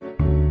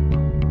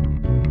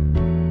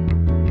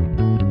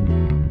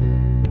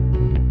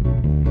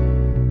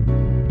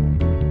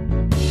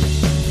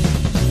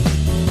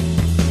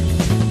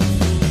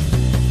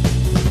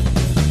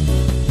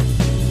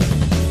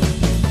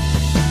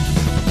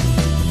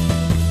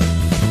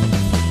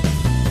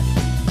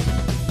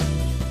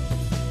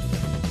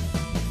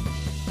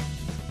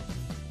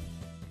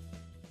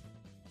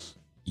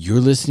You're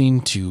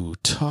listening to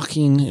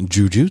Talking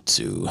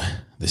Jujutsu.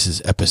 This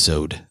is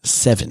episode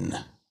 7.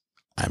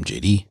 I'm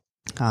JD.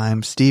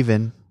 I'm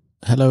Steven.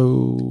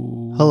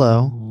 Hello.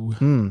 Hello.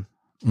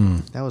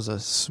 That was a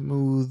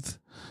smooth.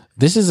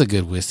 This is a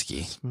good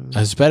whiskey.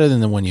 It's better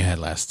than the one you had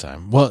last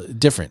time. Well,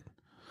 different.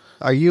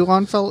 Are you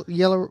on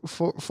Yellow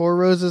Four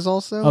Roses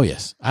also? Oh,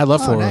 yes. I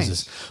love Four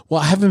Roses. Well,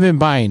 I haven't been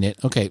buying it.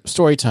 Okay,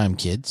 story time,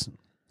 kids.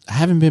 I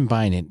haven't been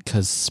buying it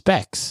because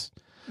Specs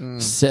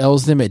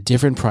sells them at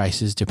different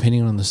prices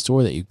depending on the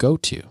store that you go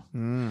to.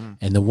 And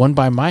the one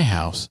by my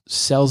house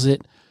sells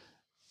it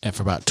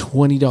for about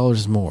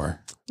 $20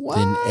 more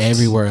than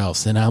everywhere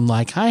else. And I'm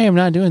like, I am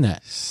not doing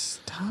that.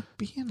 Stop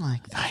being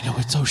like that. I know,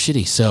 it's so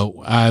shitty.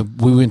 So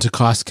we went to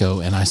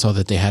Costco and I saw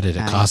that they had it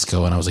at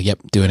Costco and I was like,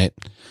 yep, doing it.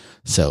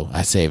 So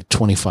I saved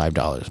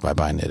 $25 by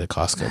buying it at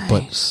Costco.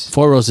 Nice. But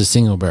Four Roses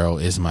Single Barrel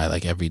is my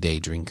everyday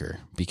drinker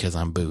because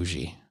I'm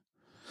bougie.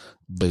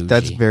 Bougie.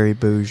 That's very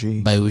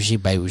bougie.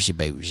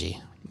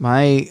 Bougie.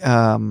 My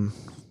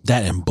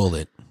that and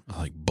Bullet. I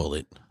like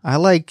Bullet.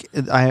 I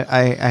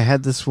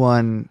had this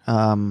one.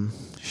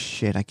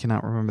 I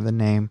cannot remember the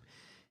name.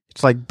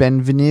 It's like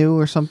Benvenue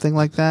or something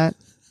like that.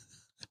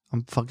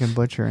 I'm fucking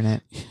butchering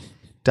it.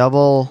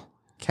 Double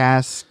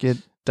cask.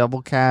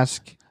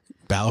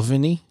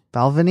 Balvenie?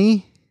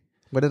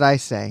 What did I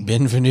say?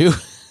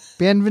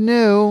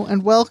 Bienvenue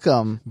and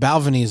welcome.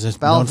 Balvenie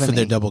is known for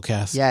their double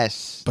casks.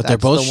 Yes. But they're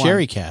both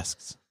sherry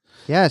casks.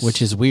 Yes.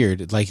 Which is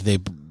weird. Like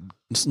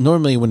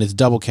normally when it's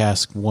double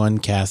cask, one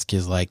cask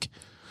is like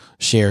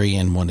sherry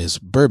and one is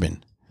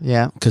bourbon.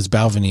 Yeah. Because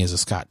Balvenie is a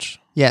scotch.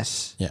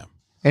 Yes. Yeah.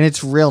 And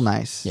it's real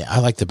nice. Yeah,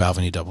 I like the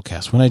Balvenie double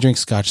cask. When I drink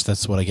scotch,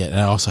 that's what I get. And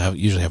I also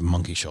usually have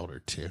monkey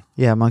shoulder too.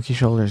 Yeah, monkey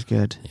shoulder is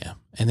good. Yeah.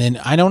 And then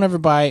I don't ever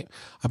I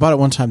bought it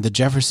one time, the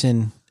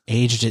Jefferson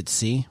Aged at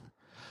Sea.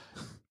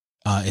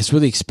 It's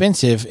really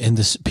expensive, and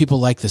people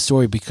like the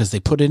story because they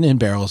put it in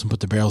barrels and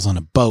put the barrels on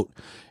a boat,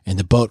 and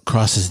the boat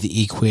crosses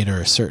the equator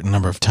a certain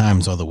number of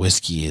times while the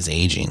whiskey is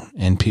aging,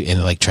 and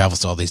it travels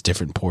to all these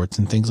different ports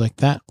and things like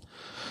that.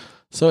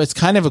 So it's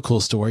kind of a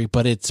cool story,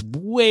 but it's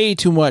way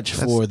too much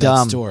for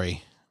that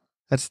story.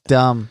 That's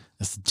dumb.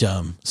 That's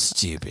dumb,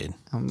 stupid.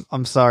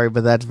 I'm sorry,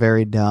 but that's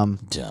very dumb.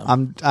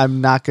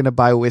 I'm not going to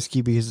buy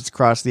whiskey because it's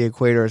crossed the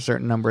equator a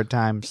certain number of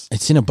times.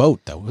 It's in a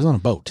boat, though. It was on a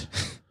boat.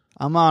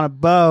 I'm on a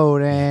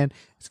boat, and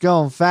it's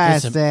going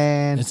fast,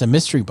 and it's a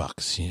mystery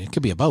box. It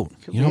could be a boat.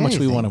 You know how much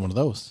we wanted one of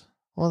those.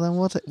 Well, then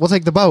we'll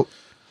take the boat.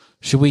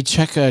 Should we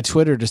check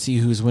Twitter to see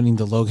who's winning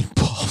the Logan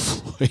Paul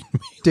Floyd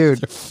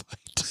Mayweather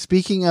fight?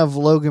 Speaking of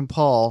Logan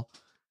Paul,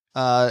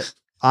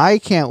 I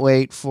can't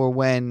wait for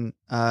when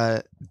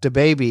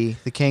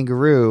DaBaby, the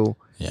kangaroo,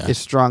 is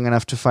strong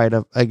enough to fight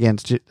up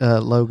against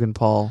Logan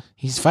Paul.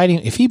 He's fighting.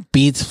 If he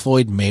beats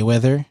Floyd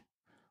Mayweather,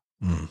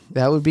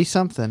 that would be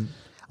something.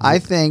 I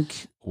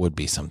think would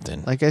be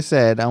something. Like I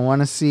said, I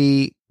want to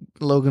see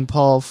Logan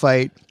Paul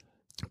fight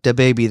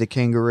DaBaby, the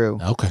kangaroo.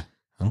 Okay.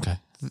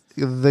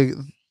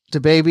 The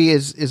DaBaby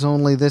is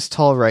only this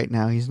tall right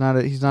now. He's not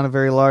a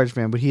very large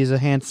man, but he's a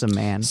handsome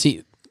man.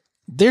 See,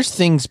 there's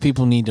things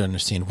people need to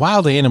understand.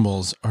 Wild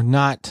animals are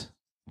not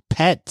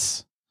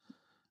pets.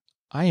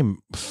 I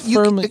am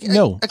firmly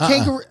no. A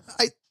kangaroo.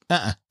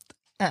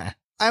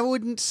 I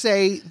wouldn't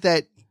say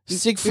that.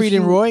 Siegfried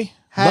and Roy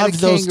loved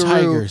those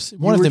tigers.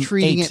 One of them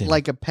treating ate it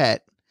like a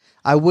pet.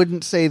 I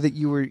wouldn't say that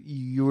you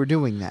were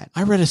doing that.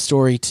 I read a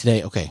story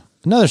today. Okay,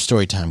 another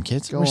story time,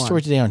 kids. I read a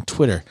story today on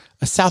Twitter.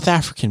 A South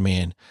African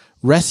man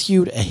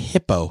rescued a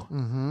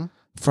hippo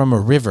from a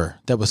river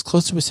that was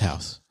close to his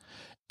house.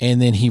 And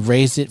then he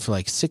raised it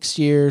for 6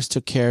 years,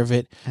 took care of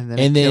it. And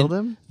then killed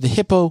him? The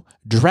hippo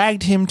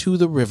dragged him to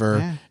the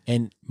river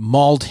and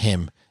mauled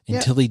him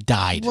until he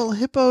died. Well,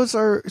 hippos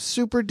are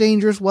super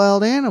dangerous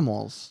wild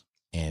animals.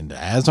 And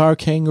as are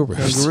kangaroos.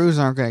 Kangaroos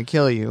aren't going to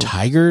kill you.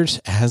 Tigers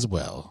as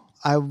well.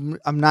 I'm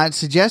not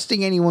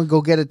suggesting anyone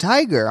go get a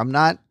tiger. I'm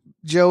not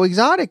Joe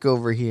Exotic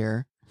over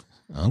here.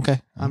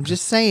 Okay. I'm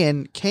just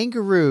saying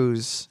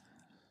kangaroos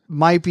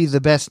might be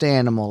the best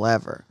animal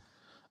ever.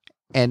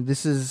 And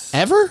this is...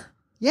 Ever?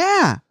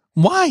 Yeah.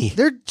 Why?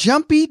 They're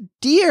jumpy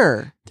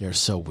deer. They're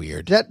so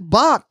weird. That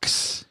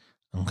box.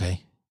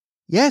 Okay.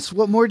 Yes,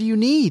 what more do you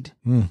need?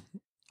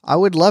 I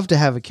would love to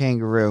have a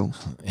kangaroo.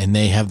 And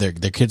they have their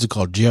kids are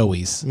called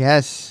Joeys.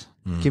 Yes.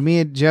 Give me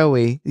a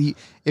Joey.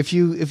 If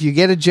you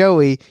get a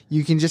Joey,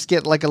 you can just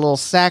get a little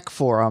sack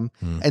for them,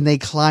 and they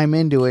climb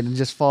into it and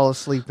just fall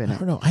asleep in it. I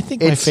don't know. I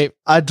think it's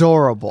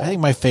adorable. I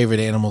think my favorite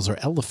animals are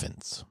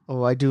elephants.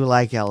 Oh, I do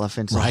like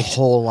elephants a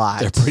whole lot.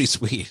 They're pretty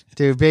sweet.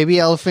 Dude, baby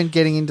elephant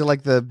getting into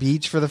the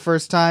beach for the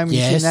first time.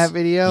 You seen that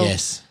video?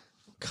 Yes.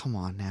 Come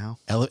on now.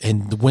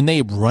 And when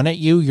they run at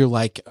you, you're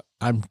like,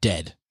 I'm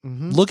dead.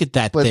 Look at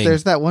that thing. But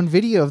there's that one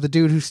video of the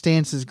dude who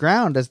stands his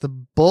ground as the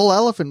bull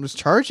elephant was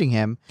charging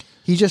him.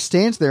 He just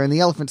stands there and the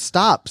elephant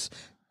stops.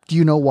 Do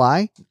you know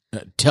why?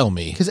 Tell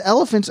me. Because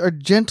elephants are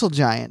gentle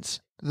giants.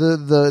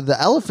 The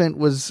elephant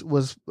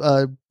was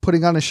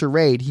putting on a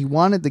charade. He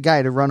wanted the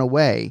guy to run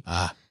away,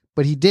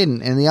 but he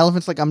didn't. And the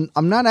elephant's like,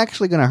 I'm not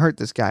actually going to hurt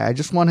this guy. I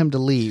just want him to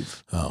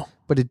leave. Oh,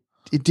 but it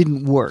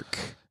didn't work.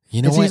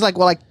 You know And so what? he's like,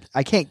 well,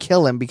 I can't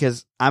kill him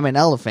because I'm an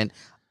elephant.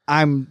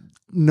 I'm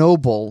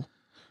noble.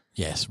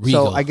 Yes,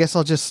 regal. So I guess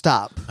I'll just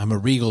stop. I'm a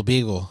regal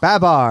beagle.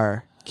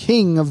 Babar,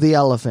 king of the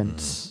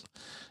elephants.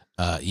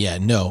 Yeah,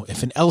 no.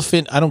 If an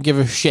elephant, I don't give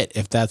a shit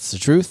if that's the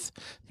truth.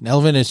 If an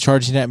elephant is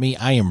charging at me,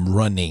 I am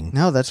running.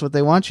 No, that's what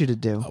they want you to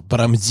do.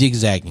 But I'm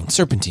zigzagging.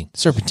 Serpentine.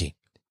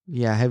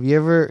 Yeah, have you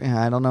ever...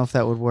 I don't know if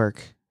that would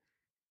work.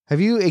 Have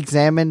you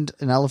examined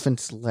an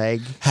elephant's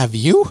leg? Have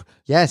you?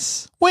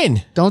 Yes.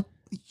 When?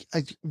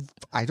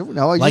 I don't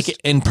know. Like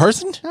in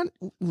person?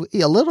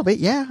 A little bit,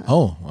 yeah.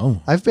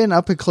 Oh. I've been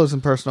up and close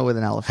and personal with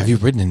an elephant. Have you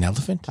ridden an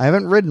elephant? I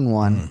haven't ridden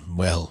one.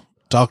 Well,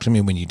 talk to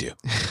me when you do.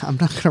 I'm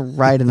not going to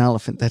ride an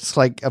elephant. That's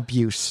like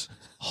abuse,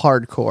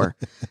 hardcore.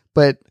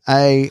 But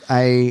I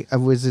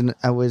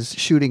was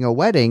shooting a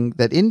wedding,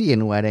 that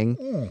Indian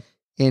wedding,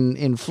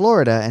 in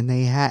Florida, and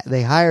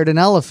they hired an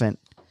elephant.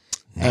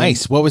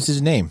 Nice. What was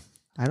his name?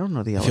 I don't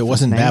know the elephant. If it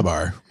wasn't name.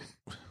 Babar,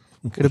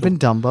 Could have been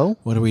Dumbo.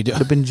 what do we do? Could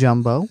have been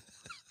Jumbo.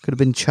 Could have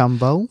been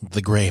Chumbo.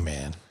 The Gray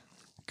Man.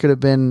 Could have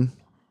been...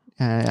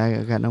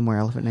 I got no more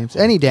elephant names.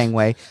 Any dang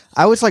way.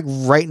 I was like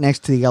right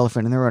next to the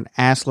elephant, and there were an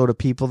assload of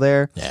people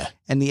there. Yeah.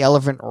 And the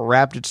elephant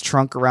wrapped its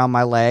trunk around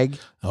my leg.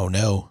 Oh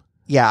no.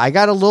 Yeah, I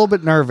got a little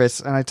bit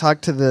nervous, and I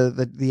talked to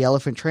the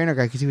elephant trainer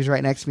guy because he was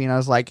right next to me, and I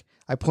was like,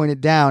 I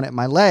pointed down at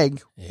my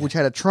leg, which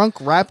had a trunk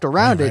wrapped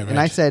around it, and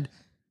I said,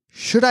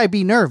 should I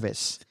be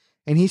nervous?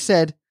 And he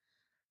said,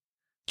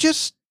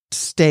 just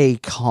stay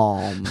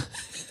calm.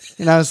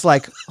 And I was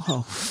like,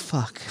 oh,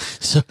 fuck.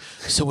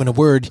 So in a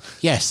word,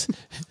 yes.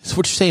 So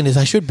what you're saying is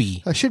I should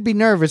be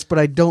nervous, but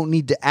I don't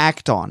need to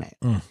act on it.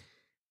 Mm.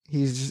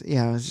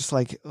 I was just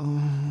like, oh,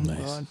 Nice.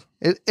 God.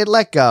 It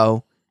let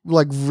go,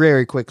 like,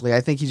 very quickly.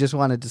 I think he just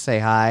wanted to say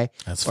hi.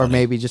 That's or funny.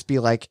 maybe just be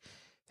like,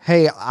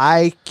 hey,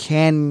 I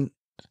can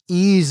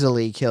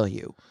easily kill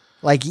you.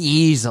 Like,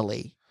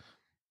 easily.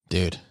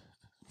 Dude.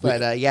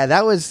 But, yeah,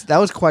 that was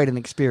quite an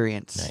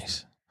experience.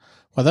 Nice.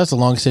 Well, that's the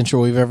longest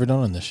intro we've ever done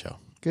on this show.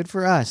 Good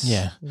for us.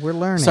 Yeah. We're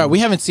learning. Sorry, we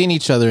haven't seen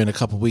each other in a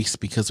couple weeks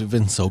because we've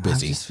been so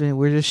busy.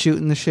 We're just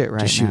shooting the shit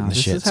right now.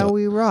 This is how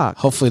we rock.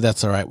 Hopefully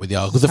that's all right with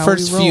y'all. Because the how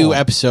first we few roll.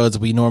 episodes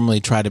we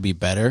normally try to be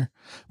better,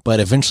 but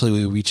eventually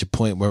we reach a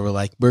point where we're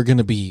like, we're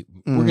gonna be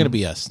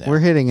us now. We're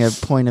hitting a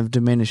point of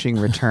diminishing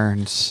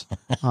returns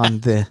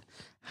on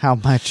how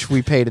much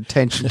we paid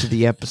attention to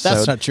the episode.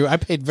 That's not true. I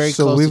paid very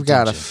so close we've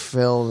got to attention.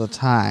 fill the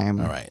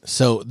time. All right.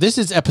 So this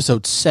is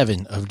episode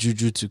 7 of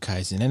Jujutsu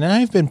Kaisen, and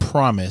I've been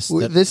promised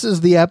that This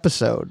is the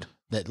episode.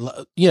 a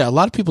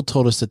lot of people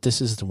told us that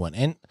this is the one.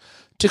 And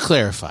to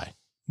clarify,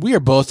 we are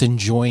both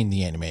enjoying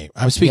the anime.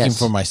 I'm speaking Yes.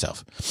 for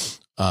myself.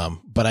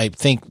 But I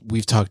think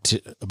we've talked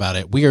about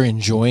it. We are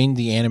enjoying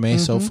the anime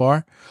so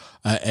far.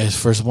 As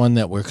first one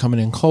that we're coming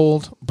in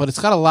cold, but it's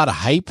got a lot of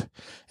hype.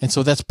 And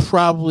so that's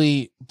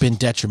probably been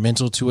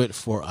detrimental to it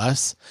for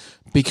us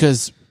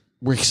because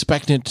we're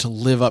expecting it to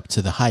live up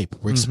to the hype.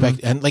 We're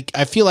and like,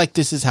 I feel like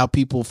this is how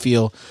people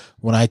feel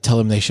when I tell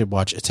them they should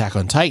watch Attack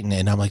on Titan.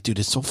 And I'm like, dude,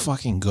 it's so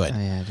fucking good. Oh,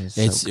 yeah, it is.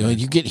 It's, so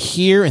good. you get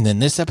here and then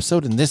this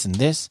episode and this,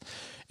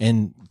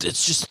 and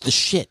it's just the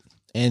shit.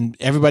 And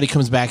everybody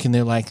comes back and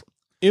they're like,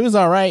 it was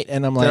all right.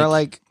 And I'm like, They're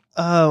like,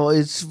 oh,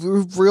 it's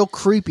real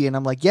creepy. And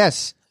I'm like,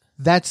 yes,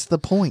 that's the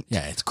point.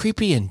 yeah, it's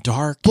creepy and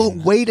dark. But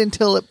and- wait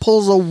until it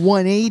pulls a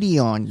 180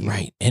 on you.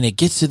 right. And it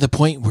gets to the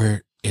point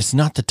where it's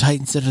not the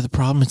Titans that are the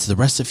problem, it's the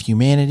rest of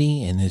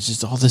humanity. And it's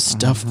just all this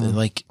stuff that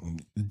like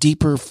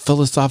deeper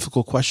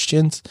philosophical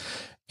questions.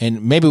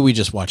 And maybe we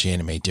just watch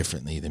anime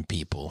differently than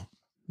people.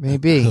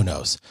 Maybe. Who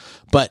knows?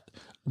 But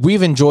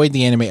we've enjoyed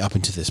the anime up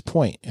until this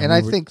point. And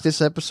I think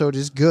this episode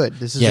is good.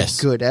 This is Yes.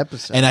 a good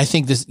episode. And I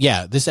think this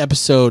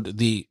episode,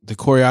 the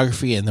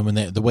choreography and then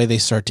when the way they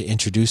start to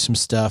introduce some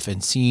stuff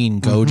and seeing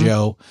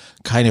Gojo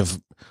kind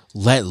of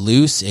let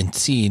loose and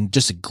seeing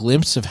just a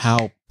glimpse of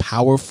how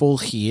powerful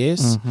he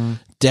is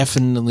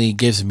definitely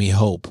gives me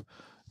hope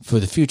for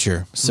the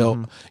future.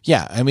 So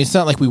yeah, I mean, it's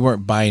not like we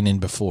weren't buying in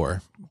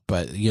before,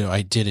 but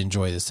I did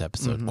enjoy this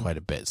episode quite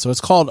a bit. So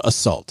it's called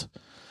Assault.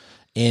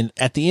 And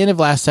at the end of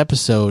last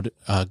episode,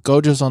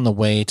 Gojo's on the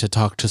way to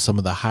talk to some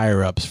of the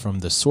higher ups from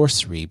the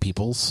sorcery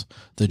peoples,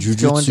 the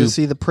Jujutsu, going to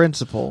see the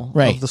principal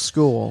Right. of the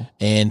school.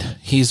 and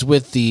he's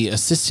with the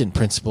assistant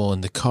principal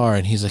in the car,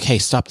 and he's like, "Hey,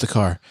 stop the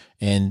car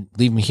and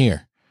leave me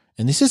here."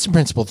 And the assistant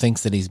principal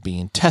thinks that he's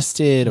being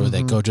tested or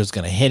that Gojo's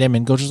going to hit him,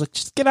 and Gojo's like,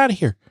 "Just get out of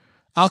here.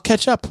 I'll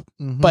catch up,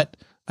 but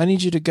I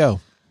need you to go."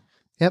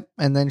 Yep.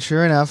 And then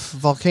sure enough,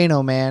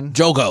 Volcano Man,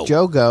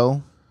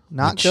 Jogo,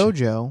 not Which-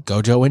 Gojo,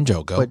 Gojo and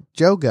Jogo. but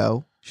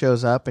Jogo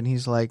shows up and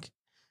he's like,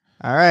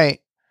 all right,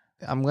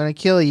 I'm going to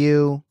kill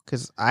you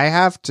because I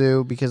have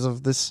to because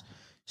of this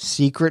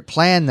secret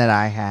plan that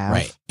I have.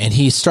 Right. And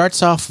he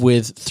starts off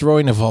with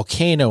throwing a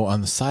volcano on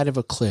the side of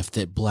a cliff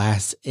that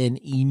blasts an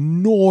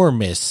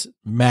enormous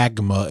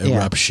magma Yeah.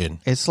 eruption.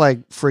 It's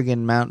like friggin'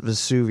 Mount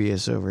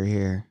Vesuvius over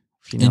here.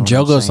 If you know And what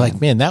I'm Jogo's saying.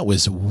 like, "Man, that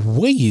was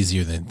way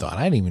easier than thought.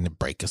 I didn't even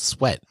break a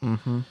sweat."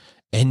 Mhm.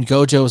 And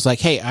Gojo was like,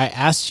 "Hey, I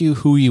asked you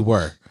who you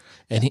were."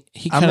 And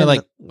he kind of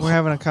like, we're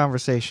having a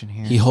conversation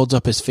here. he holds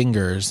up his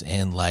fingers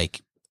and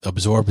like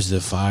absorbs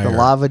the fire. The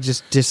lava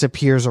just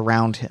disappears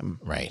around him.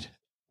 Right.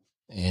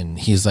 And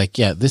he's like,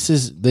 yeah, this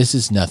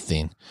is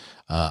nothing.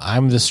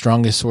 I'm the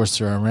strongest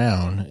sorcerer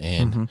around.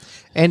 And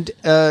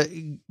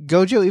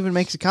Gojo even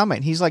makes a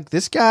comment. He's like,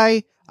 this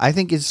guy, I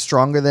think, is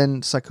stronger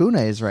than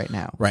Sukuna is right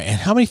now. right. And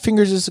how many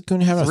fingers does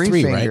Sukuna have? 3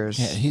 right? fingers.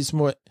 Yeah, he's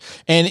more.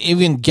 And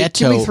even Geto.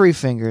 Give me 3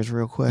 fingers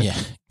real quick. Yeah.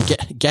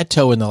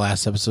 Geto in the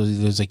last episode,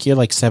 he was like, he had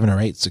like 7 or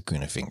 8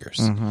 Sukuna fingers.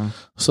 Mm-hmm.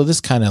 So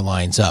this kind of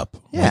lines up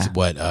Yeah. with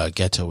what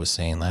Geto was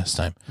saying last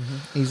time.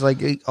 He's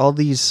like, all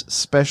these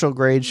special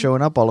grades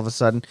showing up all of a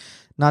sudden.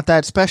 Not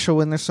that special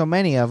when there's so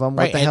many of them.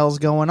 What Right, the and- hell's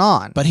going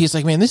on? But he's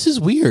like, man, this is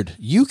weird.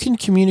 You can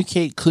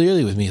communicate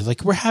clearly with me.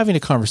 Like, we're having a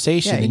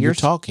conversation and you're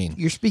talking.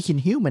 You're speaking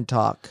human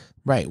talk.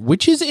 Right.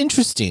 Which is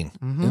interesting.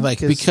 Like,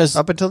 because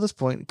up until this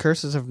point,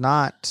 curses have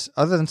not,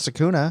 other than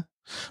Sukuna.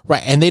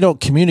 right. And they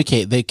don't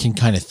communicate. They can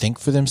kind of think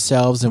for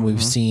themselves. And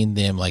we've seen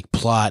them like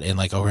plot and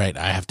like, all right,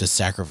 I have to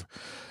sacrifice.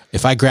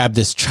 If I grab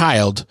this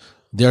child,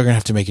 they're going to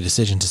have to make a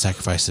decision to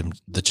sacrifice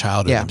the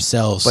child or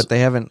themselves. But they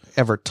haven't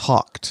ever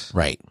talked.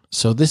 Right.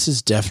 So this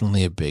is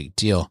definitely a big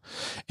deal.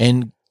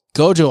 And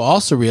Gojo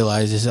also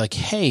realizes like,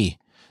 hey,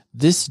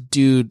 this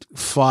dude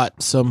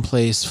fought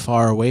someplace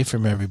far away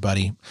from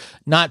everybody,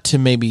 not to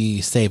maybe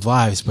save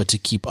lives, but to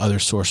keep other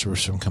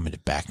sorcerers from coming to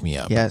back me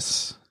up.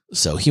 Yes.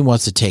 So he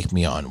wants to take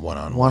me on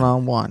one-on-one.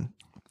 One-on-one.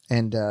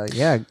 And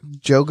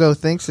Jogo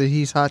thinks that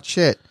he's hot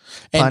shit.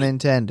 And Pun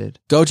intended.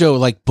 Gojo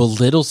like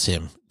belittles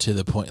him to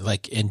the point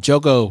like, and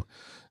Jogo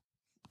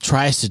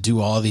tries to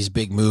do all these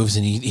big moves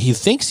and he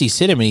thinks he's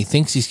hit him and he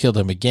thinks he's killed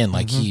him again.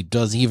 Like he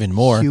does even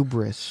more.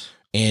 Hubris.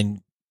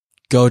 And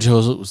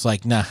Gojo was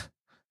like, nah,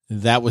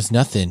 that was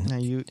nothing.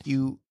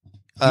 Now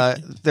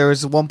there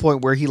was one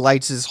point where he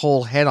lights his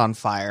whole head on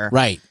fire.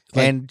 Right.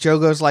 Like, And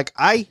Jogo's like,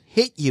 I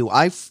hit you.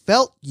 I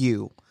felt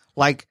you.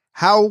 Like,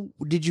 how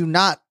did you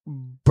not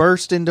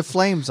burst into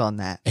flames on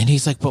that? and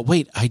he's like, but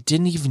wait, I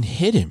didn't even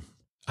hit him.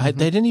 They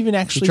didn't even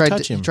actually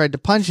touch him. He tried to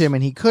punch him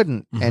and he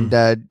couldn't. And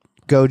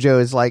Gojo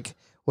is like,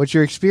 what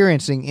you're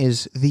experiencing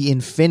is the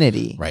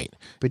infinity Right.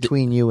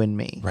 between you and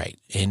me. Right.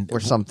 And Or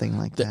something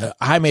like that.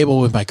 I'm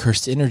able with my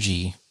cursed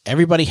energy.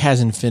 Everybody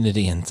has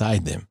infinity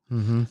inside them.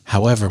 Mm-hmm.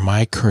 However,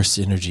 my cursed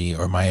energy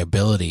or my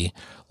ability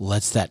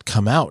lets that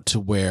come out to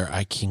where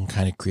I can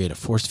kind of create a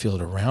force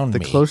field around The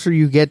me. closer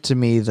you get to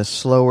me, the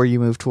slower you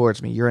move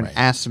towards me. You're an Right.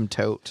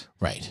 asymptote.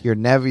 Right.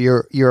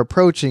 You're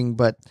approaching,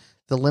 but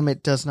the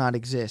limit does not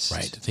exist.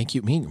 Right. Thank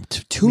you.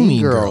 Two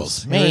mean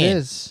girls. Here Man. it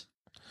is.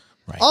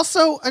 Right.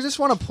 Also, I just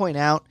want to point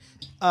out,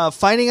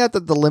 finding out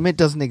that the limit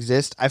doesn't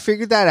exist, I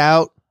figured that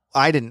out.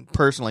 I didn't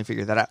personally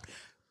figure that out.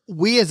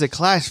 We as a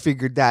class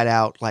figured that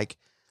out. Like,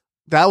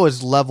 that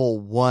was level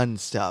 1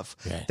 stuff.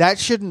 Okay. That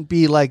shouldn't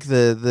be like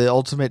the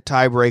ultimate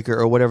tiebreaker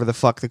or whatever the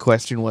fuck the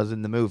question was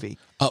in the movie.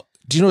 Oh,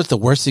 do you know what the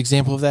worst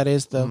example of that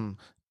is, though?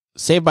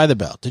 Saved by the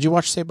Bell. Did you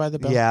watch Saved by the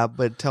Bell? Yeah,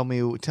 but tell me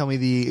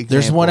the example.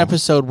 There's one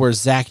episode where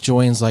Zach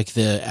joins like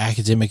the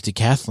academic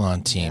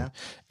decathlon team,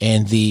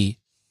 and the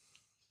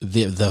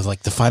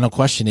like the final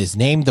question is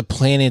name the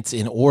planets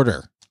in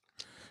order,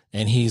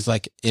 and he's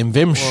like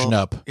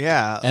Imvimshnup.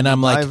 Yeah, And I'm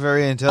my like,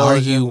 very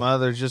intelligent you-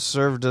 mother just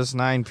served us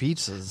 9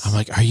 pizzas. I'm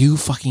like, are you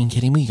fucking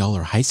kidding me? Y'all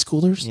are high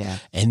schoolers, Yeah.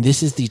 And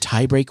this is the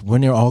tiebreak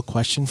winner all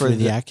question for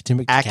the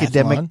academic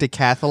decathlon?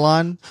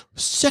 decathlon.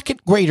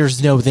 Second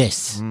graders know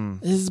this.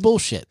 This is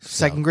bullshit.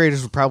 Second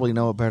graders would probably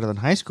know it better than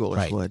high schoolers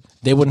Right. would.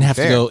 They wouldn't have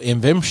Fair. to go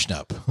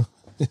Imvimshnup.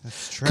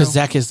 That's true. Because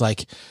Zach is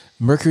like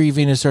Mercury,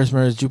 Venus, Earth,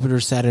 Mars, Jupiter,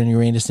 Saturn,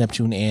 Uranus,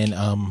 Neptune,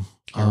 and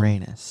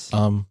Uranus.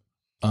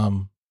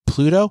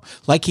 Pluto.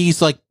 Like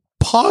he's like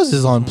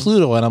pauses on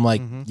Pluto, and I'm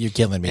like, you're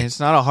killing me. And it's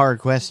not a hard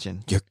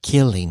question. You're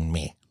killing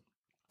me.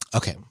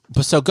 Okay,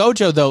 but so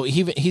Gojo though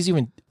he's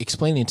even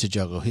explaining to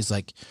Jogo. He's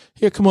like,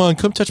 here, come on,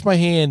 come touch my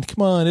hand.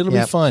 Come on, it'll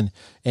be fun.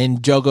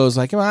 And Jogo's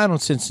like, well, I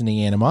don't sense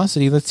any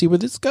animosity. Let's see where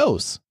this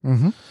goes.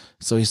 Mm-hmm.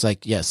 So he's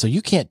like, yeah, so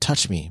you can't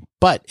touch me,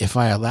 but if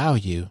I allow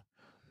you,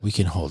 we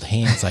can hold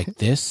hands like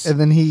this. And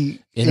then he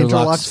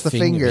interlocks the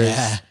fingers.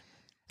 Yeah.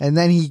 And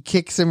then he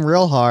kicks him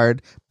real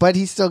hard, but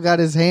he's still got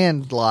his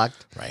hand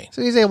locked. Right.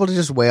 So he's able to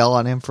just wail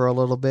on him for a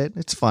little bit.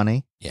 It's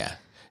funny. Yeah.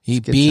 He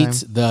good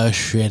beats the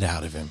shit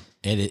out of him.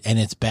 And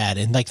it's bad.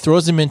 And like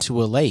throws him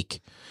into a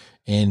lake.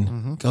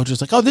 And Gojo's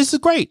like, oh, this is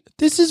great.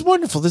 This is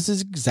wonderful. This is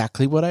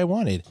exactly what I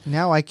wanted.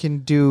 Now I can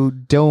do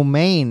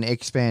domain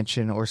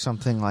expansion or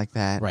something like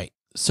that. Right.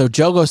 So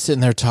Jogo's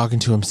sitting there talking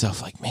to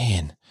himself like,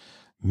 man,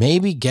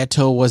 maybe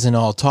Geto wasn't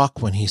all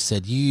talk when he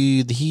said,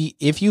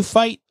 if you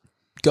fight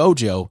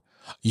Gojo,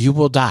 you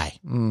will die.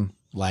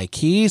 Like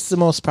he's the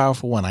most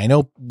powerful one. I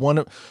know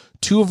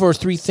two of our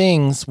 3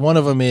 things. One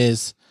of them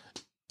is,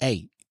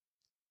 hey,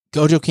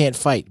 Gojo can't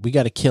fight. We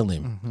got to kill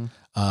him.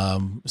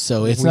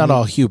 So it's not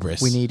all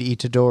hubris. We need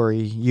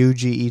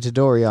Yuji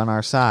Itadori on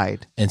our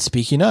side. And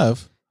speaking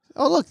of,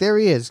 Oh, look, there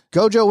he is.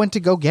 Gojo went to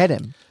go get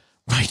him.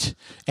 right.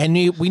 And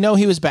we know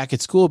he was back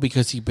at school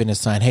because he'd been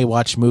assigned, hey,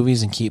 watch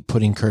movies and keep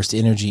putting cursed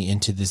energy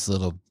into this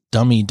little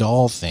dummy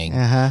doll thing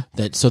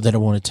that so that it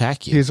won't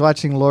attack He you. was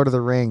watching Lord of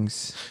the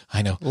Rings.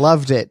 I know.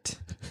 Loved it.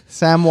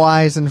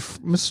 Samwise and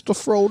Mr.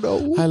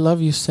 Frodo. I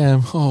love you,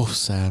 Sam. Oh,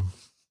 Sam.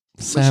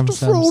 Sam, Mr.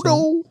 Sam,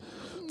 Frodo.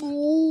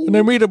 Sam. And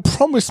I made a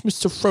promise,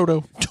 Mr.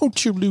 Frodo.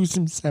 Don't you lose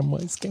him,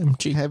 Samwise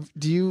Gamgee. Have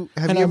and you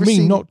I ever mean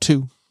seen not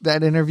to.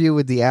 that interview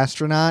with the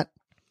astronaut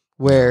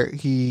where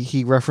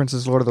he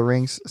references Lord of the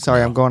Rings?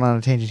 Sorry, I'm going on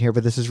a tangent here,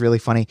 but this is really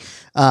funny.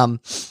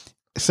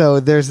 So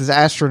there's this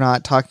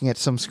astronaut talking at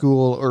some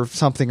school or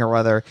something or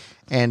other,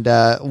 and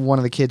one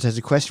of the kids has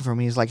a question for him.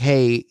 He's like,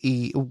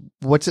 hey,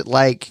 what's it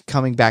like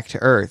coming back to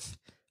Earth?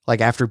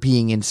 Like after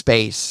being in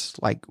space,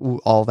 like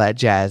all that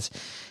jazz.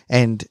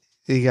 And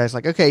the guy's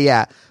like, okay,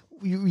 yeah.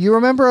 You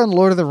remember on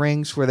Lord of the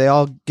Rings where they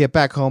all get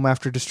back home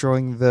after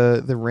destroying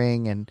the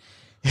ring and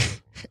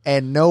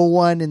and no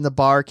one in the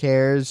bar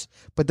cares,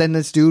 but then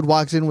this dude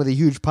walks in with a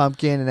huge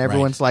pumpkin and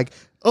everyone's like,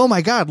 oh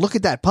my God, look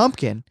at that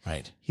pumpkin.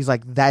 Right. He's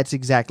like, that's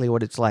exactly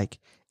what it's like.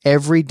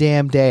 Every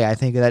damn day I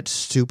think of that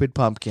stupid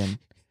pumpkin.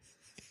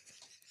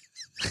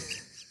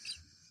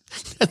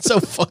 That's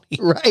so funny.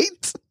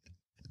 Right?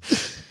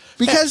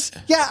 Because,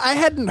 yeah, I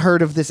hadn't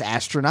heard of this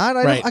astronaut.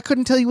 I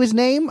couldn't tell you his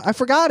name. I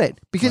forgot it.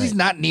 Because he's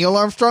not Neil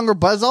Armstrong or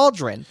Buzz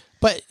Aldrin.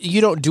 But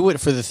you don't do it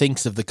for the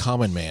thanks of the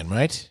common man,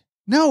 right?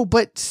 No,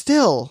 but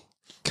still.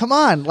 Come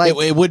on. Like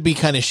It would be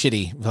kind of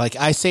shitty. Like,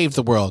 I saved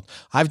the world.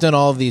 I've done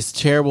all of these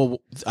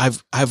terrible...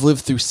 I've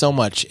lived through so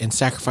much and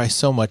sacrificed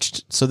so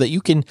much so that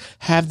you can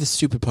have this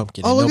stupid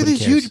pumpkin. oh, and look at nobody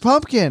this cares. huge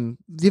pumpkin.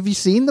 Have you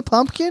seen the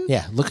pumpkin?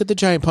 Yeah, look at the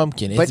giant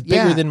pumpkin. It's But,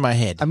 bigger yeah, than my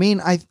head. I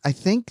mean, I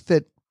think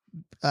that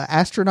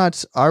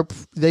astronauts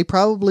they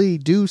probably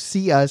do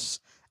see us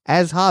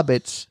as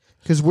hobbits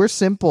because we're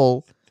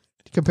simple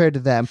compared to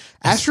them.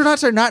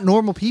 Astronauts are not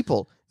normal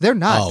people. They're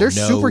not. They're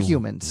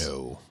superhumans.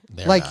 No,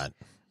 they're Like, not.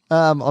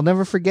 I'll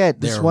never forget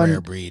this They're a one.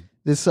 rare breed.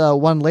 This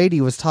one lady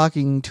was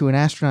talking to an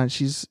astronaut.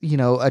 She's,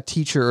 a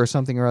teacher or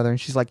something or other.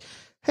 And she's like,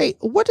 hey,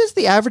 what does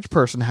the average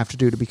person have to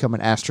do to become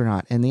an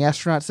astronaut? And the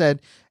astronaut said,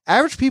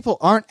 average people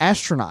aren't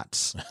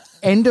astronauts.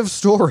 End of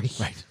story.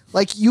 Right.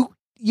 Like,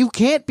 you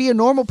can't be a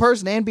normal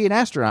person and be an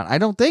astronaut. I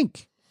don't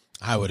think.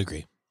 I would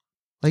agree.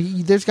 Like,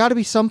 there's got to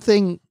be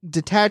something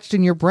detached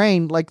in your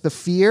brain, like the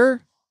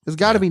fear. There's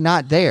got to be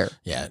not there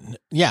Yeah.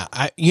 Yeah.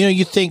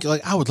 You think,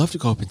 like, I would love to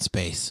go up in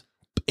space.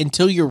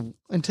 Until you're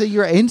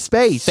in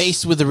space.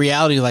 faced with the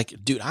reality, like,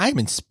 dude, I'm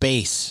in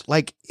space.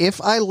 Like,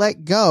 if I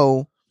let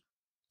go,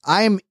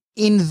 I'm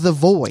in the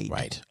void.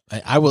 Right.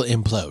 I will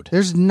implode.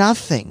 There's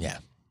nothing. Yeah.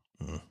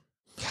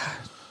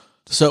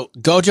 So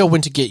Gojo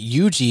went to get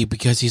Yuji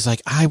because he's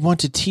like, I want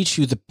to teach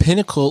you the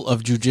pinnacle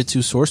of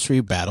jujitsu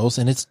sorcery battles,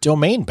 and it's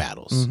domain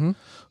battles. Mm-hmm.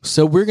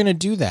 So we're going to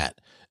do that.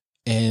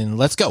 And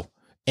let's go.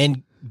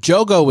 And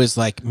Jogo is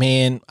like,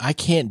 man, I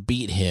can't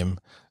beat him.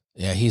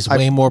 Yeah, he's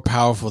way more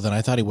powerful than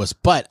I thought he was,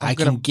 but I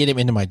can get him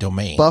into my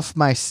domain. Buff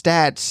my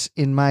stats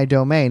in my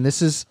domain.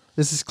 This is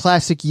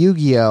classic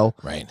Yu-Gi-Oh!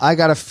 Right. I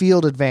got a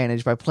field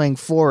advantage by playing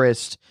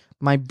Forest.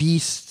 My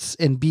beasts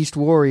and beast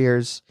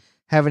warriors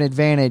have an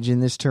advantage in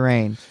this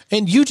terrain.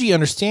 And Yuji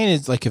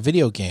understands it's like a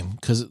video game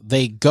because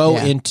they go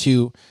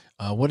into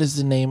what is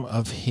the name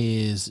of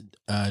his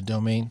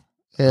domain?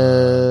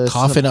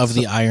 Coffin of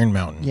the Iron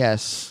Mountain.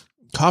 Yes.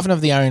 Coffin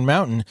of the Iron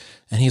Mountain.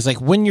 And he's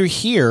like, when you're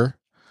here,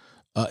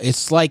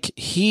 it's like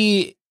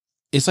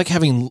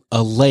having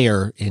a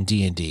layer in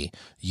D&D.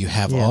 You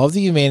have all of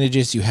the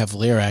advantages. You have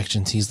layer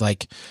actions. He's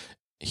like,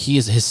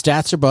 his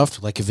stats are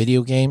buffed like a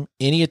video game.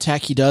 Any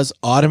attack he does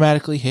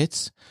automatically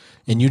hits.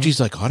 And Yuji's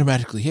like,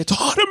 automatically hits.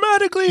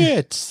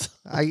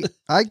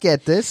 I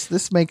get this.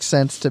 This makes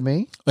sense to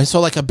me. And so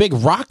like a big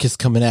rock is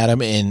coming at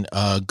him and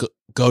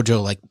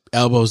Gojo like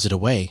elbows it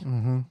away.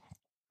 Mm-hmm.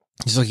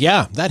 He's like,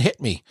 yeah, that hit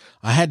me.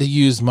 I had to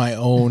use my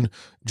own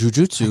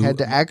jujutsu. I had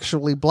to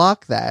actually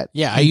block that.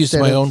 Yeah, I used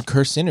my own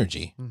curse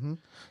energy. Mm-hmm.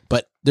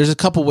 But there's a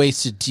couple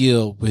ways to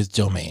deal with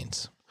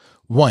domains.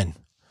 One,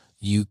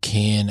 you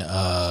can...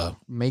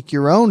 make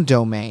your own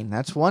domain.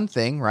 That's one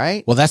thing,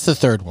 right? Well, that's the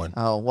third one.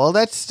 Oh, well,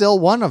 that's still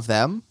one of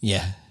them.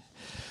 Yeah.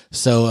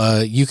 So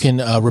you can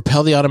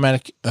repel the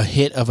automatic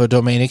hit of a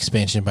domain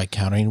expansion by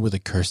countering with a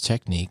curse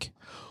technique.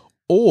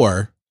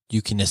 Or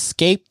you can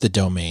escape the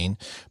domain,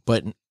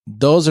 but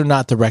those are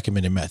not the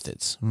recommended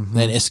methods. Mm-hmm.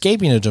 And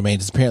escaping a domain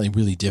is apparently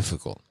really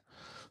difficult.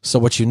 So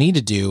what you need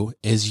to do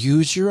is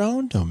use your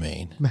own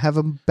domain. Have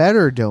a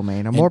better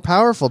domain, a more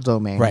powerful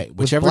domain. Right.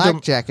 With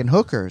blackjack and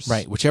hookers.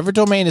 Right. Whichever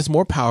domain is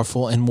more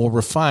powerful and more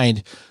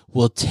refined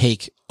will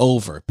take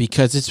over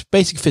because it's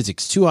basic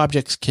physics. Two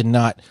objects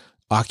cannot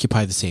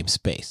occupy the same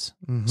space.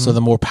 Mm-hmm. So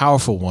the more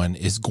powerful one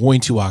is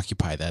going to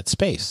occupy that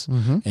space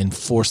and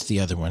force the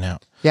other one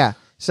out. Yeah.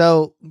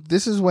 So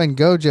this is when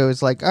Gojo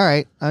is like, all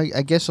right,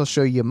 I guess I'll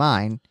show you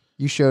mine.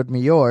 You showed me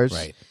yours.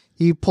 Right.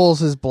 He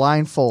pulls his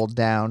blindfold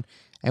down,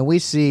 and we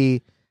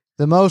see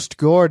the most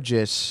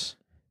gorgeous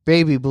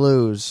baby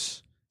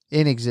blues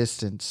in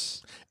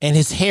existence. And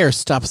his hair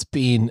stops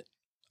being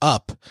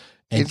up,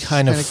 and It's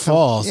kind of kinda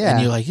falls, yeah.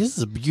 and you're like, this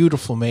is a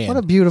beautiful man. What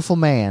a beautiful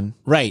man.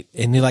 Right.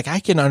 And you're like, I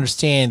can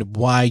understand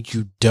why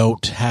you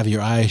don't have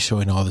your eyes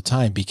showing all the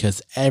time,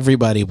 because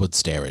everybody would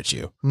stare at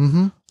you.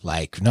 Mm-hmm.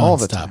 Like All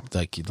the time. nonstop.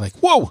 Like, you're like,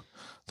 whoa,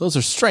 those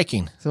are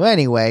striking. So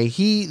anyway,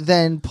 he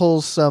then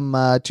pulls some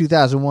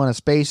 2001: A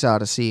Space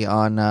Odyssey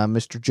on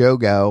Mr.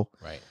 Jogo.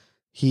 Right.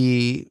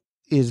 He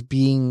is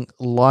being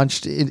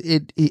launched.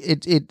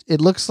 It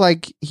looks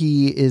like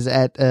he is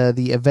at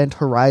the event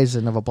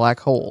horizon of a black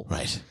hole,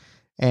 Right.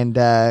 and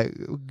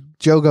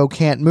Jogo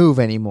can't move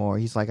anymore.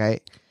 He's like,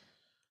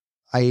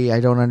 I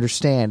don't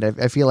understand.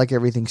 I feel like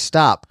everything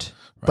stopped,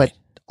 but Right.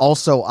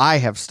 also I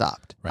have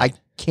stopped. Right. I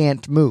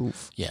can't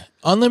move. Yeah.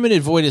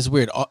 Unlimited Void is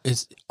weird.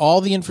 Is all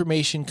the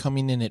information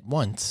coming in at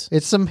once?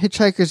 It's some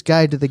Hitchhiker's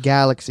Guide to the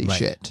Galaxy Right.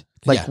 shit.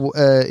 Like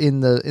in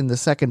the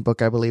second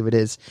book, I believe it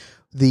is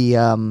the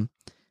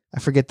I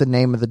forget the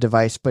name of the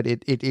device, but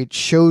it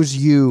shows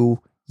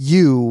you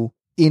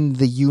in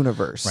the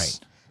universe, Right.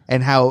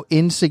 and how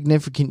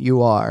insignificant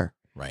you are.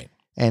 Right.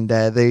 And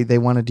they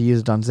wanted to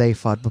use it on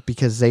Zaphod, but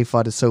because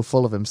Zaphod is so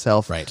full of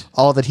himself, Right.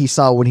 all that he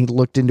saw when he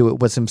looked into it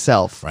was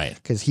himself. Right.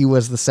 Because he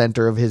was the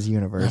center of his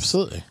universe.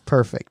 Absolutely.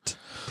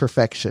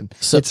 Perfection.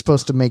 So- it's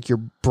supposed to make your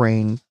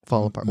brain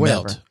fall apart.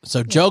 Whatever. Melt.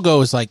 So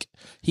Jogo is like,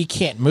 he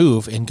can't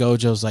move, and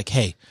Gojo's like,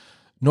 hey,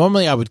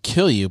 normally I would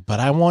kill you, but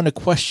I want to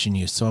question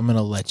you, so I'm going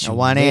to let you I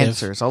want live.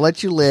 answers. I'll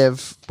let you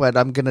live, but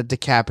I'm going to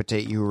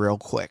decapitate you real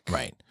quick.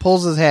 Right.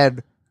 Pulls his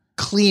head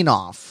clean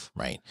off.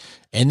 Right.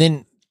 And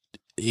then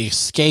he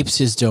escapes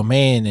his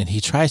domain, and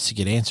he tries to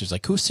get answers.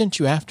 Like, who sent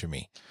you after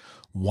me?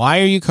 Why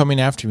are you coming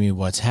after me?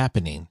 What's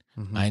happening?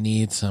 Mm-hmm. I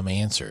need some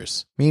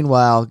answers.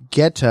 Meanwhile,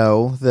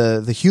 Geto,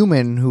 the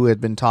human who had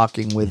been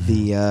talking with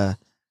the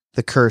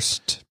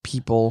cursed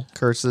people,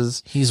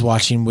 curses, He's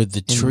watching with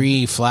the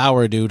tree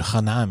flower dude,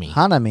 Hanami.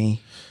 Hanami.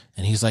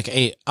 And he's like,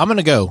 hey, I'm going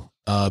to go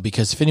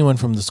because if anyone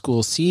from the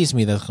school sees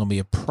me, that's going to be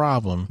a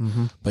problem.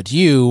 Mm-hmm. But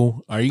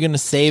are you going to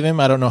save him?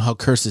 I don't know how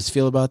curses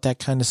feel about that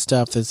kind of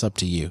stuff. That's up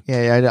to you.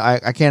 Yeah,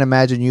 I can't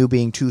imagine you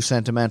being too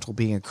sentimental,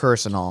 being a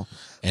curse and all.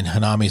 And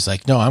Hanami's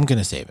like, no, I'm going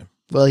to save him.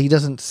 Well, he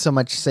doesn't so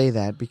much say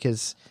that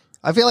because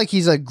I feel like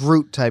he's a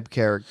Groot type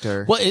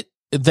character. Well,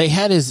 they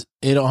had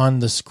it on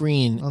the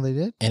screen, Oh, they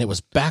did? and it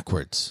was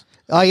backwards.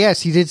 Oh,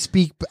 yes, he did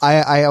speak.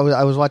 I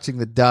was watching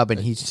the dub, and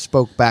he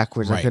spoke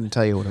backwards. Right. I couldn't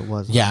tell you what it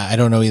was. Yeah, I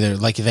don't know either.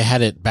 Like, they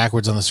had it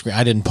backwards on the screen.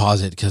 I didn't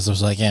pause it because I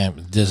was like,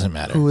 it doesn't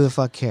matter. Who the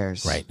fuck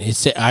cares? Right.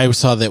 I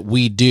saw that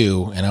we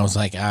do, and I was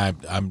like,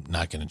 I'm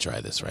not going to try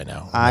this right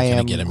now. I I'm not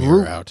am going to get a mirror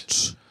Groot.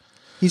 out.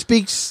 He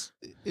speaks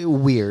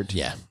weird.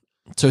 Yeah.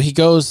 So he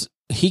goes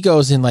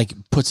and like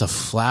puts a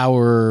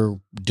flower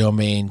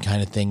domain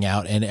kind of thing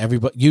out, and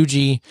everybody,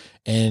 Yuji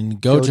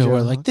and Gojo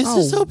are like, this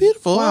is so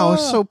beautiful. Wow,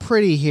 it's Ah. so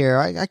pretty here.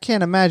 I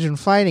can't imagine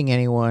fighting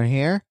anyone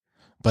here.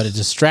 But it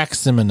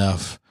distracts them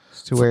enough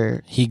To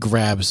where, he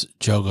grabs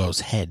Jogo's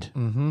head.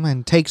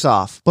 and takes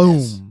off. Boom.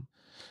 Yes.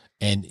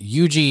 And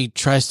Yuji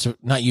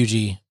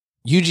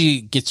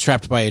Yuji gets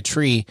trapped by a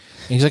tree,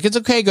 and he's like, it's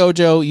okay,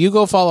 Gojo, you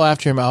go follow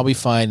after him, I'll be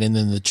fine. And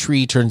then the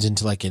tree turns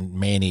into like a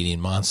man-eating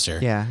monster.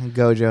 Yeah, and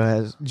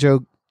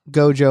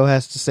Gojo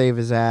has to save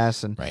his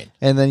ass, and Right.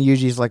 and then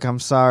Yuji's like, I'm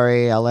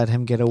sorry, I'll let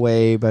him get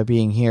away by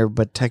being here,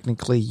 but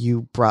technically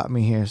you brought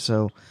me here,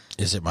 so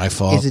Is it my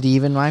fault? is it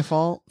even my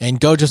fault?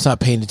 And Gojo's not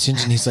paying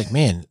attention. He's like,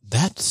 man,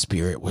 that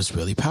spirit was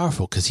really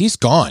powerful because he's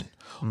gone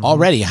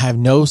already. I have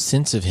no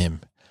sense of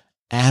him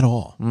at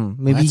all.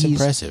 Maybe That's he's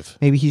impressive.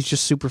 Maybe he's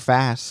just super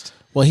fast.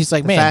 Well, he's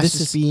like, The man, fastest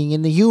this is being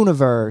in the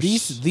universe.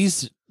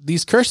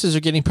 these curses are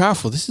getting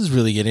powerful. This is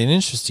really getting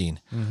interesting.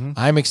 Mm-hmm.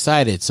 I'm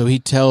excited. So he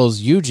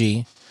tells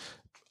Yuji,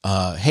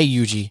 hey,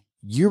 Yuji,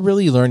 you're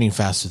really learning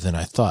faster than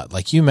I thought.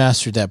 Like, you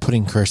mastered that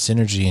putting cursed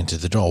energy into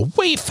the doll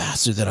way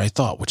faster than I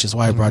thought, which is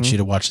why I brought you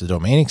to watch the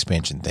domain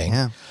expansion thing.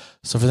 Yeah.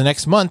 So for the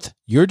next month,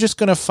 you're just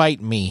going to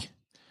fight me.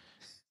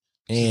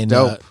 And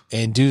dope.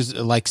 And do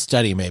like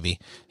study maybe.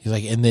 He's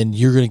like, and then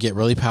you're going to get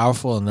really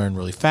powerful and learn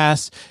really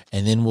fast.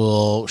 And then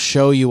we'll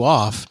show you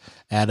off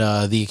at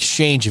the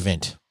exchange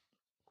event.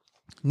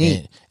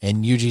 Neat.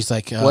 And Yuji's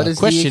like, What is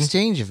question. the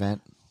exchange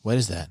event? What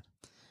is that?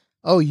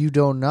 Oh, you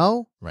don't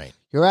know? Right.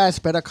 Your ass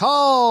better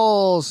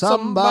call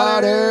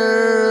somebody.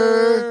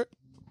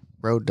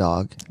 Road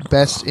Dogg.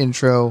 Best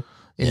intro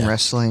in Yeah.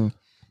 wrestling,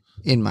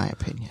 in my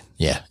opinion.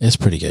 Yeah, it's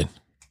pretty good.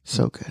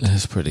 So good.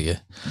 It's pretty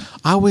good.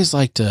 I always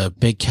liked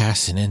Big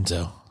Cass and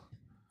Enzo.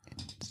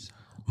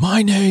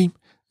 My name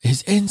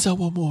is Enzo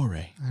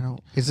Amore.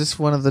 Is this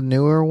one of the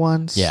newer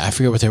ones? Yeah, I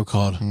forget what they were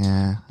called.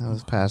 Yeah, that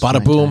was past my Bada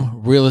time.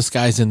 boom, realest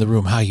guys in the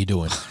room. How you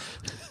doing?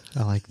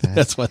 I like that.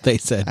 That's what they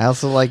said. I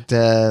also liked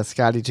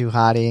Scotty 2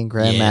 Hottie and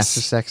Grandmaster Yes.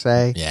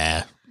 Sexay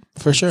Yeah,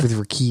 for sure. with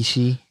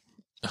Rikishi.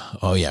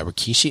 Oh yeah,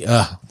 Rikishi.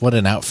 What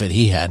an outfit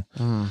he had.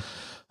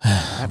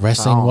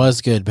 Wrestling song.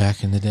 was good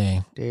back in the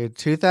day. Dude,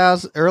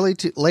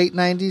 late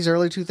 90s,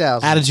 early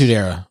 2000s. Attitude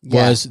Era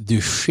Yeah. was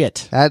the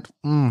shit. That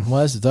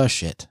Was the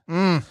shit.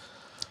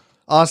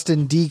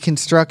 Austin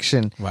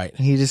deconstruction. Right.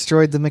 He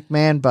destroyed the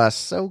McMahon bus.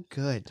 So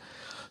good.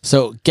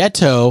 So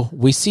Geto,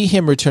 we see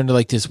him return to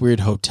like this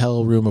weird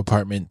hotel room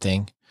apartment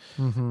thing.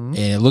 Mm-hmm. and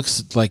it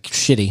looks like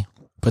shitty.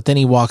 But then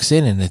he walks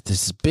in, and it's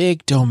this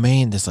big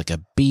domain. There's like a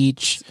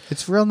beach.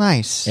 It's real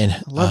nice. And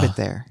I love it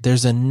there.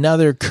 There's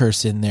another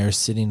curse in there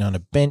sitting on a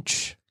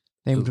bench.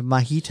 Named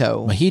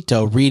Mahito.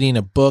 Mahito reading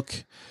a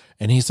book.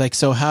 And he's like,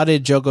 so how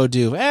did Jogo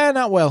do?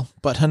 Not well.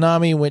 But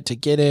Hanami went to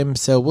get him,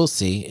 so we'll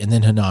see. And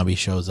then Hanami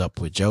shows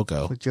up with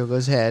Jogo. With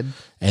Jogo's head.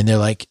 And they're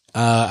like,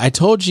 I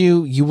told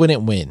you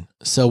wouldn't win.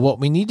 So what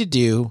we need to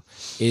do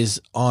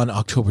is on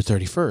October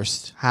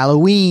 31st,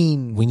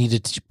 Halloween. we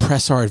need to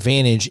press our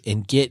advantage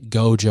and get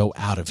Gojo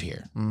out of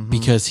here.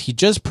 Because he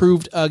just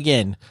proved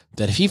again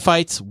that if he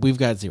fights, we've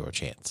got zero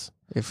chance.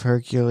 If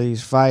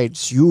Hercules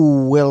fights, you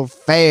will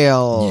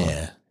fail.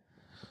 Yeah.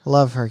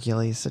 Love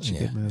Hercules. Such a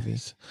good movie.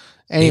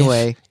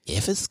 Anyway.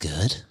 If it's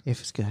good.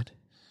 If it's good.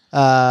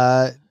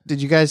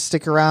 Did you guys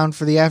stick around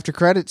for the after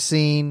credits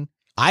scene?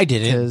 I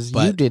didn't. Because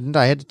but you didn't.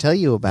 I had to tell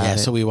you about it. Yeah,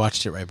 so we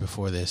watched it right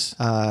before this.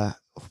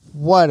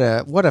 What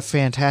a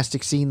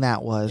fantastic scene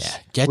that was.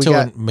 Yeah.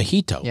 Geto and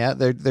Mahito. Yeah,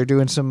 they're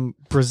doing some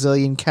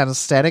Brazilian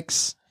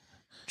calisthenics,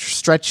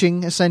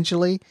 stretching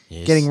essentially,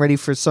 getting ready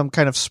for some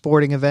kind of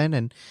sporting event.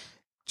 And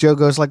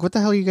Jogo's like, "What the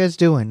hell are you guys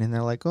doing?" And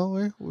they're like,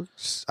 "Oh,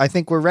 I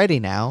think we're ready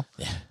now.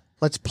 Yeah,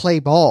 let's play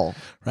ball."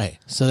 Right.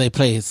 So they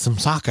play some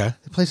soccer.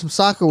 They play some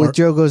soccer with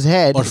Jogo's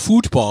head or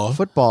football.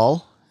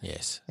 Football.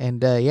 Yes.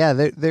 And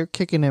they're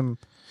kicking him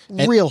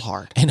real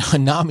hard. And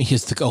Hanami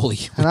is the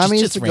goalie.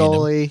 Hanami is the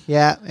goalie,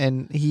 yeah,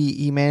 and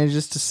he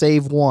manages to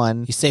save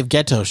one. He saved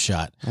Geto's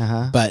shot,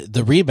 but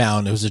the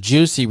rebound, it was a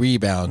juicy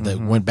rebound that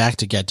went back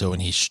to Geto,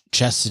 and he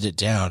chested it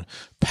down,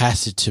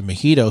 passed it to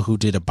Mahito, who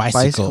did a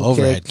bicycle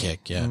overhead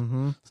kick,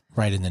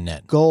 right in the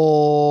net. Goal!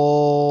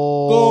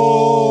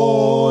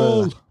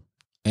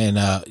 And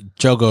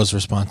Jogo's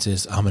response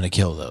is, I'm going to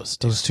kill those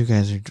two. Those two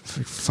guys are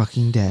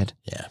fucking dead.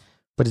 Yeah.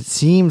 But it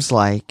seems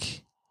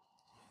like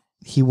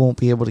he won't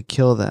be able to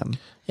kill them.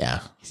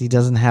 Yeah. He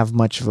doesn't have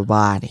much of a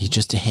body. He's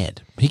just a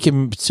head. He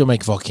can still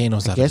make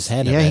volcanoes out of his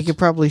head. Yeah, he could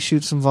probably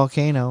shoot some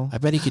volcano. I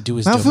bet he could do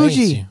his Mount domains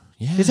Fuji. too.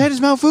 Yeah. His head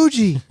is Mount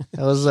Fuji.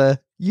 That was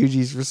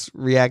Yuji's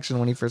reaction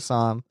when he first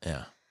saw him.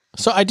 Yeah.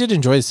 So I did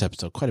enjoy this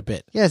episode quite a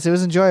bit. Yes, it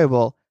was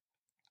enjoyable.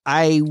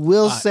 I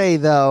will say,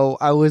 though,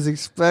 I was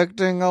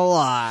expecting a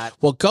lot.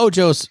 Well,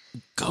 Gojo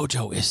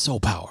is so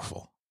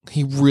powerful.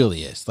 He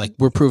really is. Like,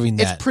 we're proving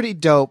that. It's pretty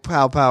dope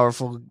how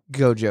powerful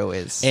Gojo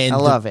is. And I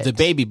love it. The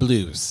baby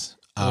blues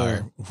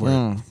are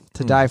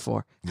to die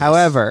for. Yes.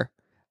 However,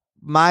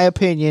 my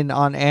opinion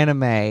on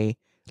anime,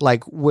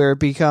 like where it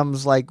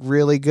becomes like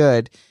really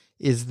good,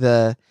 is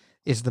the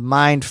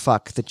mind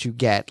fuck that you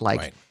get.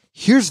 Like,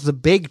 here's the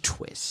big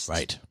twist.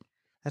 Right.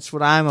 That's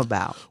what I'm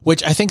about.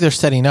 Which I think they're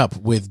setting up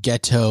with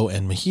Geto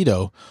and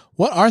Mahito.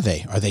 What are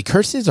they? Are they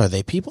curses? Are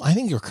they people? I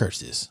think they're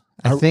curses.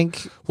 I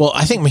think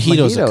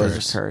Mahito's a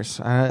curse.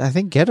 I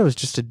think Geto's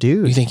just a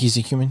dude. You think he's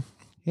a human?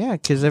 Yeah,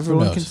 because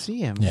everyone can see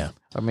him. Yeah.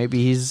 Or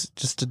maybe he's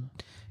just a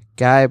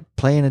guy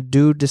playing a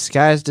dude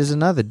disguised as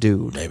another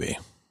dude. Maybe.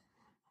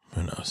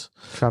 Who knows?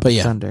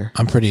 Tropic Thunder.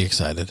 I'm pretty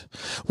excited.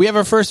 We have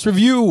our first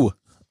review.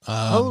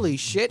 Holy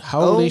shit.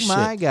 Holy shit.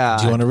 My God.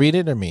 Do you want to read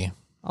it or me?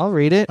 I'll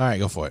read it. All right,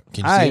 go for it.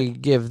 Can you I see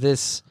it? give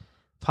this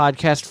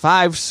podcast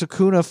 5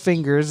 Sukuna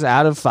fingers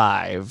out of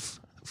 5.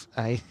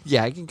 I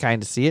can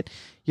kind of see it.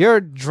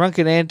 Your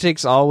drunken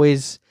antics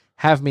always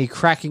have me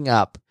cracking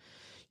up.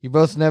 You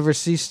both never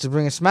cease to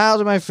bring a smile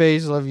to my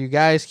face. Love you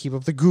guys. Keep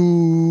up the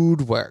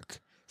good work.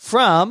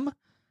 From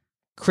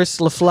Chris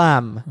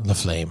Laflamme.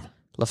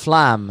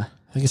 Laflamme.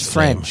 I think it's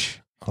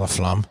French.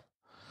 Laflamme.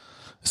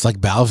 It's like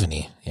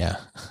Balvenie. Yeah.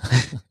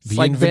 It's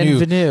like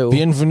Bienvenue.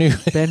 Bienvenue.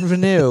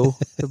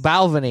 The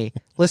Balvenie.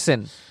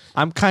 Listen,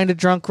 I'm kind of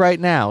drunk right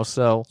now,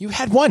 so. You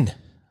had one.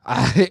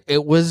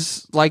 It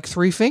was like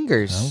 3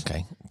 fingers.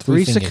 Okay.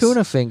 3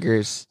 Sukuna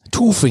fingers.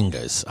 2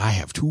 fingers. I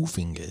have 2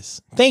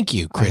 fingers. Thank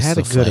you, Chris. I had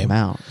a good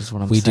amount, is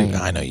what I'm saying.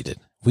 I know you did.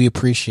 We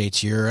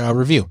appreciate your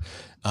review.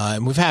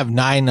 And we've had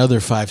 9 other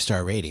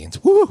 5-star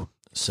ratings. Woo!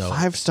 So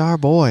 5-star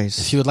boys.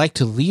 If you would like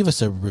to leave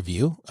us a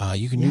review,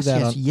 you can do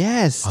that on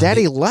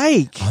Daddy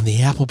like on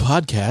the Apple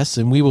Podcasts,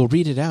 and we will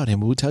read it out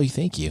and we'll tell you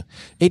thank you.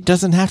 It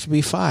doesn't have to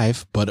be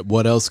 5, but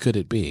what else could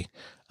it be?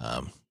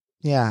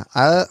 Yeah,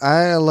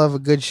 I love a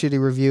good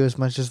shitty review as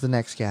much as the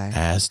next guy.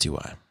 As do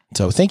I.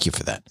 So thank you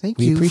for that. Thank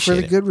you for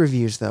the good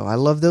reviews, though. I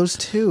love those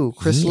too.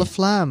 Chris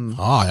Laflamme.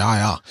 Oh,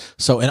 yeah.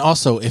 So, and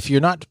also, if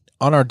you're not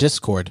on our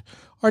Discord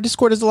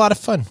is a lot of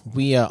fun.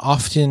 We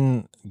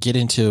often get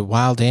into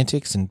wild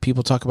antics and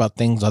people talk about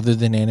things other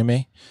than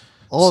anime.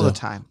 All the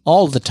time.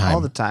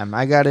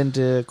 I got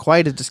into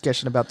quite a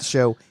discussion about the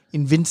show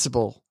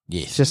Invincible.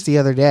 Yes. Just the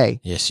other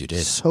day. Yes, you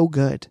did. So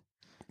good.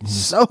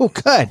 So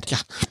good. Yeah.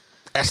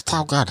 It's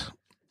so good.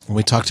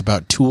 We talked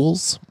about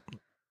tools.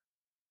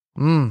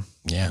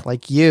 Yeah.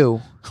 Like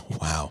you.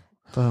 Wow.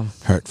 Boom.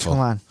 Hurtful.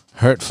 Come on.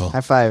 Hurtful.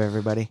 High five,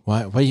 everybody.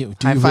 Why you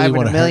High five really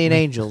want a million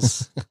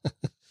angels.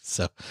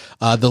 So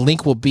the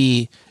link will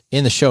be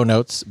in the show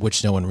notes,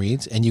 which no one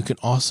reads. And you can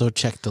also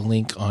check the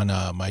link on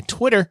my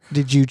Twitter.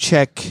 Did you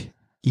check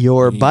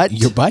your butt?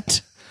 Your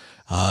butt?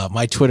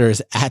 My Twitter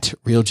is at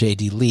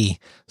RealJDLee.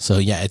 So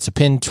yeah, it's a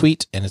pinned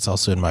tweet and it's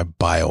also in my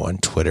bio on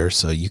Twitter.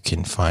 So you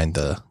can find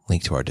the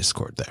link to our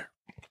Discord there.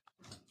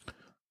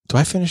 Do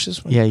I finish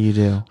this one? Yeah, you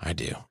do. I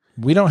do.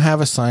 We don't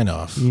have a sign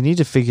off. You need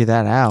to figure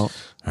that out.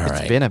 All It's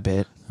right. been a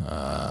bit.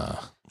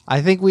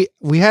 I think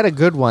we had a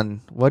good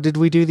one. What did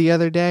we do the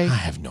other day? I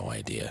have no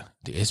idea.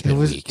 Dude, it's been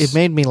weeks. It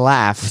made me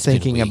laugh It's been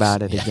thinking weeks.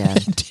 about it Yeah. again.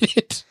 Did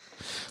it?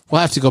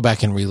 We'll have to go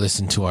back and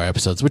re-listen to our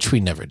episodes, which we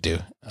never do.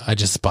 I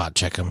just spot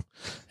check them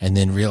and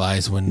then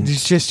realize when.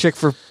 Just check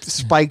for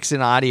spikes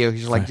in audio.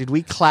 He's like, did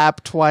we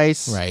clap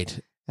twice? Right.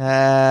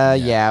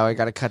 Yeah, I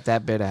got to cut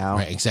that bit out.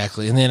 Right,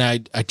 exactly. And then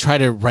I try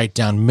to write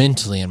down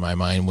mentally in my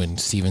mind when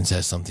Steven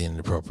says something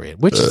inappropriate,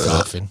 which is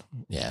often.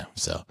 Yeah.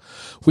 So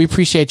we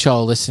appreciate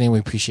y'all listening. We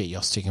appreciate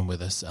y'all sticking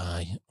with us.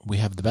 We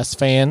have the best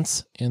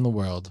fans in the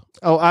world.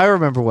 Oh, I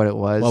remember what it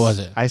was. What was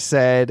it? I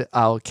said,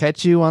 I'll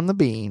catch you on the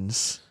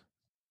beans.